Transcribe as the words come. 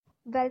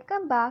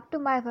Welcome back to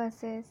my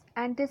verses,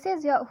 and this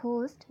is your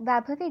host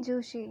Vaibhavi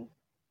Joshi.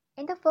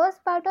 In the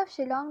first part of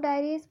Shillong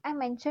Diaries, I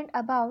mentioned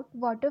about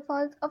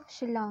waterfalls of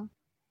Shillong.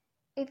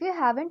 If you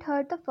haven't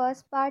heard the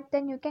first part,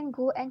 then you can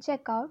go and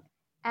check out.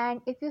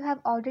 And if you have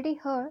already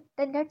heard,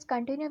 then let's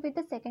continue with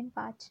the second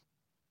part.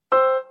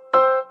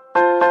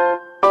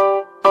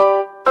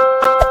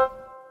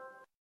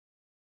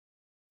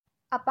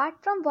 Apart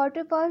from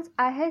waterfalls,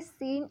 I have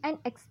seen and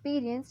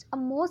experienced a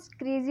most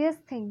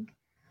craziest thing.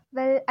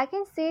 Well, I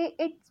can say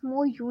it's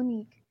more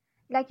unique.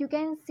 Like you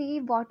can see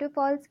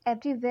waterfalls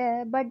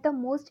everywhere, but the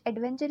most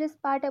adventurous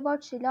part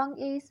about Shillong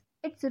is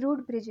its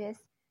root bridges.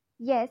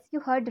 Yes, you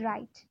heard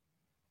right.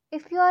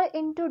 If you are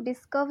into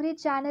Discovery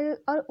Channel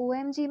or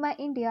OMG My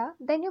India,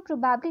 then you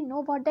probably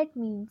know what that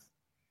means.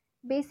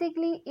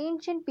 Basically,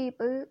 ancient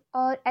people,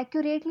 or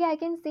accurately, I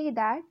can say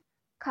that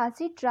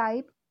Khasi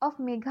tribe of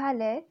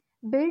Meghalaya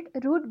built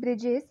root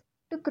bridges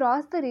to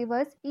cross the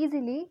rivers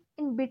easily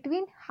in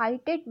between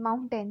heighted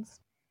mountains.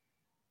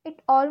 It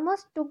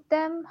almost took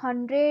them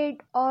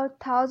 100 or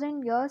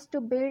 1,000 years to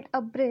build a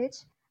bridge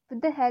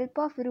with the help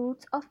of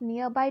roots of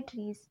nearby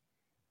trees,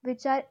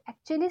 which are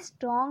actually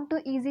strong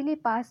to easily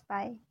pass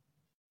by.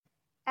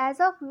 As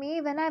of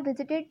May, when I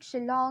visited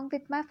Shillong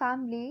with my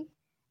family,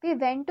 we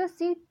went to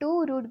see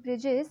two root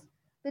bridges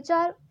which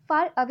are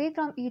far away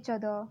from each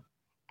other.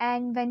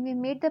 And when we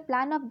made the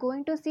plan of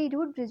going to see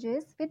root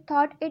bridges, we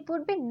thought it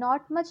would be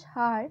not much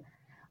hard,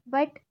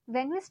 but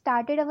when we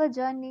started our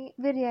journey,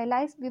 we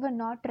realized we were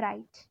not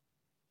right.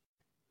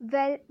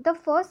 Well, the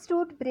first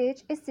root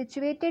bridge is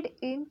situated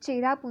in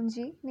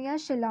Cherrapunji near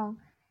Shillong,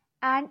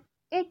 and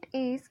it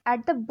is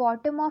at the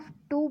bottom of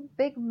two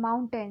big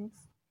mountains.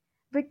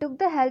 We took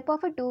the help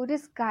of a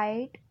tourist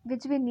guide,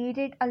 which we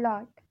needed a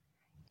lot.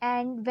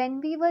 And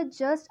when we were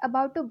just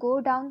about to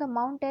go down the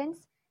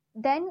mountains,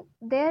 then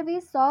there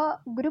we saw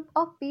a group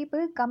of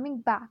people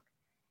coming back,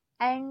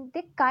 and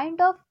they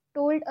kind of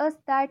told us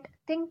that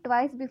think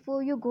twice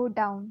before you go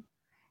down.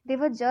 They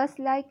were just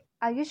like,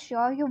 "Are you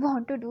sure you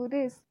want to do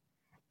this?"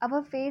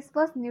 Our face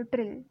was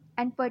neutral,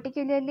 and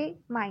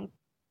particularly mine.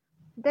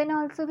 Then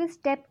also we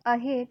stepped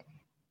ahead,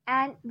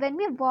 and when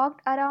we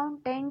walked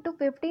around 10 to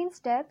 15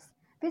 steps,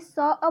 we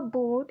saw a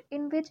board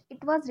in which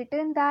it was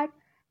written that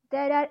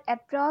there are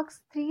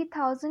approx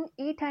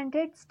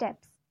 3,800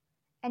 steps,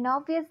 and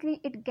obviously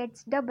it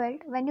gets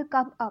doubled when you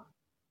come up.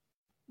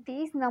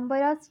 These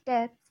number of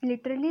steps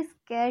literally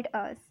scared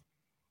us.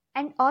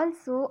 And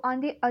also,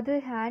 on the other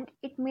hand,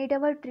 it made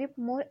our trip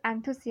more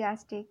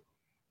enthusiastic.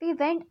 We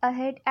went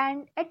ahead,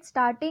 and at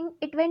starting,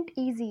 it went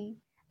easy.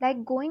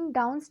 Like going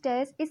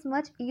downstairs is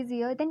much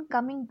easier than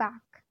coming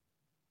back.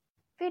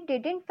 We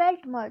didn't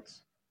felt much,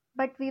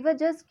 but we were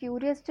just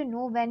curious to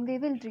know when we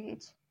will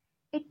reach.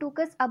 It took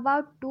us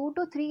about 2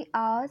 to 3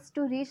 hours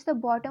to reach the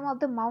bottom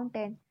of the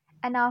mountain,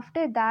 and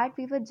after that,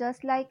 we were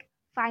just like,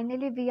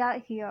 finally, we are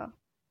here.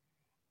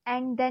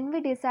 And then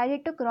we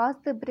decided to cross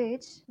the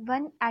bridge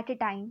one at a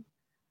time.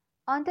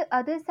 On the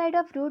other side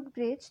of Root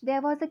Bridge,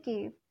 there was a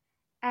cave,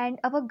 and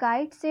our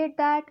guide said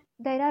that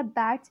there are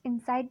bats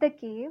inside the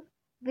cave,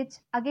 which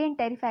again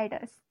terrified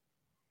us.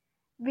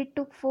 We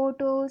took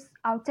photos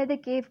outside the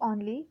cave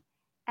only,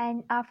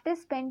 and after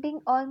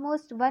spending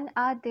almost 1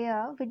 hour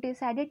there, we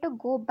decided to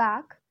go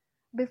back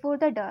before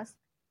the dusk,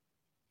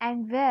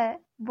 and where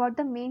what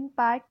the main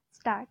part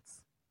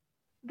starts.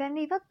 When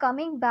we were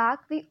coming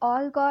back, we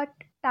all got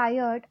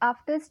tired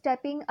after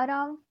stepping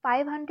around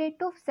 500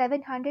 to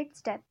 700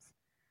 steps.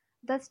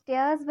 The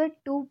stairs were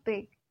too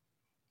big,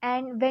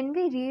 and when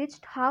we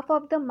reached half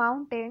of the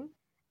mountain,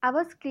 I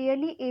was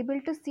clearly able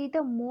to see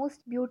the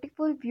most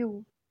beautiful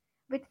view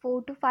with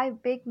 4 to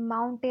 5 big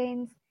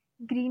mountains,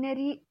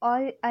 greenery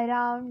all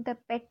around, the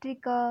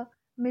petrichor,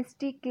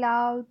 misty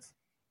clouds,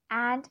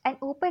 and an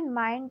open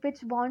mind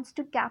which wants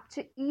to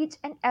capture each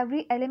and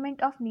every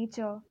element of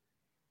nature.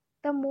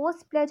 The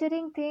most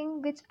pleasuring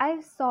thing which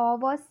I saw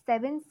was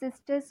Seven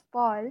Sisters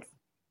Falls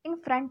in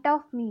front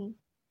of me.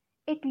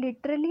 It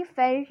literally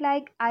felt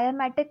like I am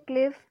at a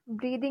cliff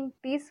breathing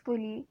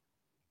peacefully.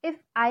 If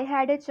I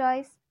had a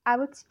choice, I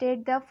would stay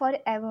there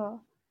forever.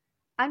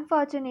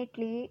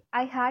 Unfortunately,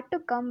 I had to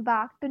come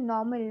back to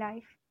normal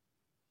life.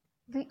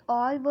 We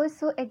all were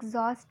so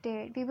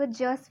exhausted. We were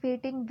just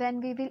waiting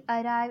when we will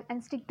arrive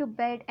and stick to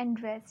bed and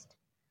rest.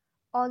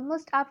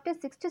 Almost after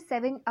 6 to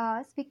 7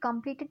 hours, we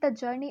completed the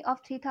journey of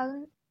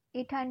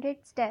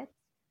 3,800 steps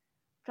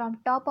from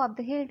top of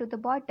the hill to the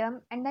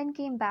bottom and then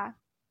came back.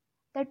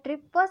 The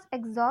trip was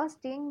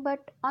exhausting,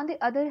 but on the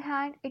other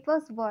hand, it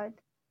was worth.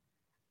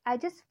 I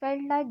just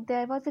felt like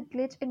there was a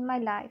glitch in my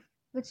life,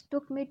 which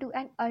took me to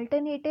an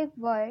alternative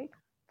world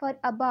for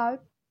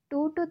about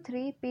 2 to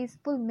 3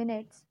 peaceful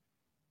minutes,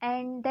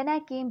 and then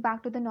I came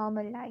back to the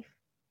normal life.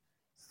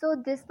 So,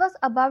 this was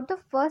about the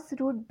first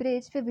route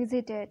bridge we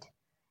visited,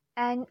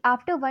 and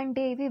after one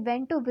day, we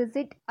went to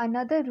visit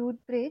another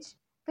route bridge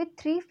with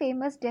three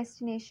famous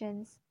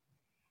destinations.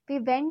 We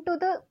went to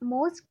the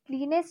most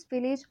cleanest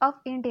village of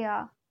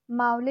India,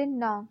 Maulin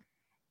Nong,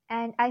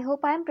 and I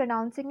hope I am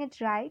pronouncing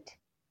it right.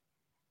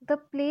 The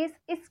place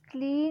is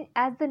clean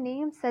as the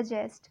name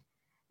suggests.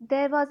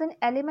 There was an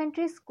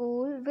elementary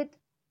school with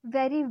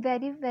very,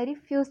 very, very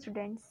few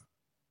students.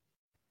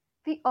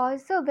 We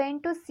also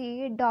went to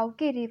see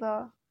Dauke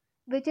River,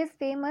 which is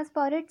famous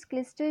for its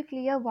crystal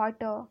clear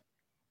water.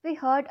 We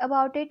heard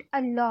about it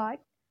a lot,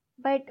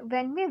 but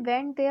when we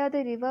went there,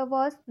 the river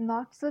was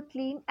not so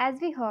clean as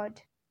we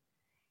heard.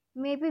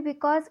 Maybe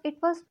because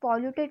it was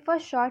polluted for a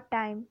short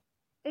time.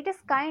 It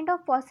is kind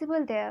of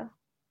possible there.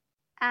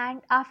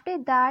 And after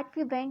that,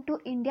 we went to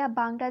India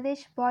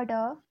Bangladesh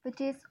border, which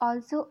is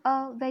also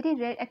a very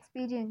rare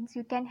experience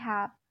you can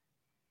have.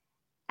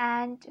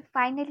 And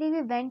finally,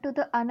 we went to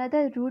the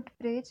another route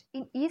bridge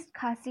in East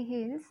Khasi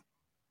Hills,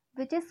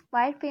 which is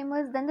quite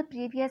famous than the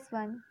previous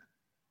one.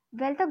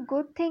 Well, the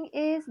good thing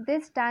is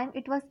this time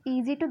it was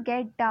easy to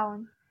get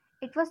down.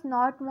 It was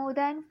not more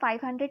than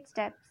 500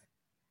 steps.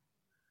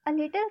 A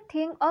little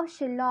thing of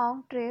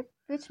Shillong trip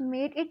which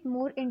made it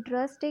more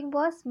interesting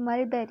was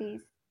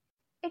mulberries.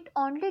 It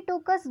only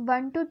took us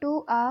 1 to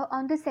 2 hours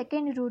on the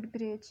second route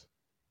bridge.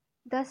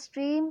 The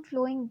stream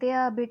flowing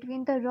there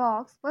between the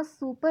rocks was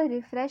super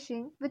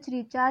refreshing, which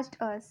recharged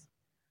us.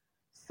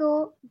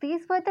 So,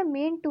 these were the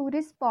main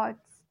tourist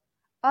spots.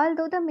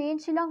 Although the main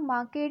Shillong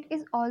market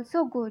is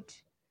also good,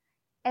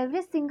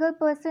 every single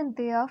person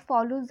there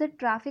follows the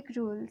traffic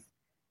rules,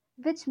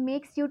 which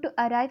makes you to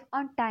arrive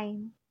on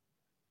time.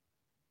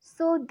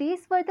 So,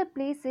 these were the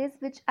places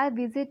which I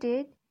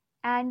visited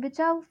and which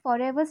are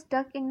forever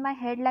stuck in my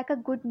head like a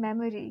good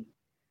memory.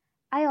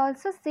 I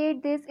also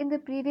said this in the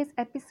previous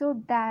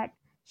episode that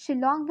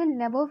Shillong will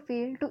never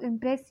fail to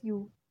impress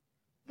you.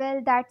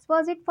 Well, that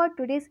was it for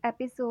today's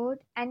episode,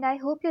 and I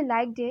hope you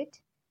liked it.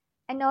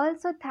 And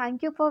also,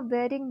 thank you for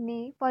bearing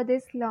me for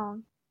this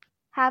long.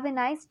 Have a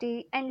nice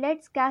day, and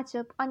let's catch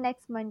up on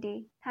next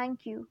Monday.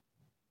 Thank you.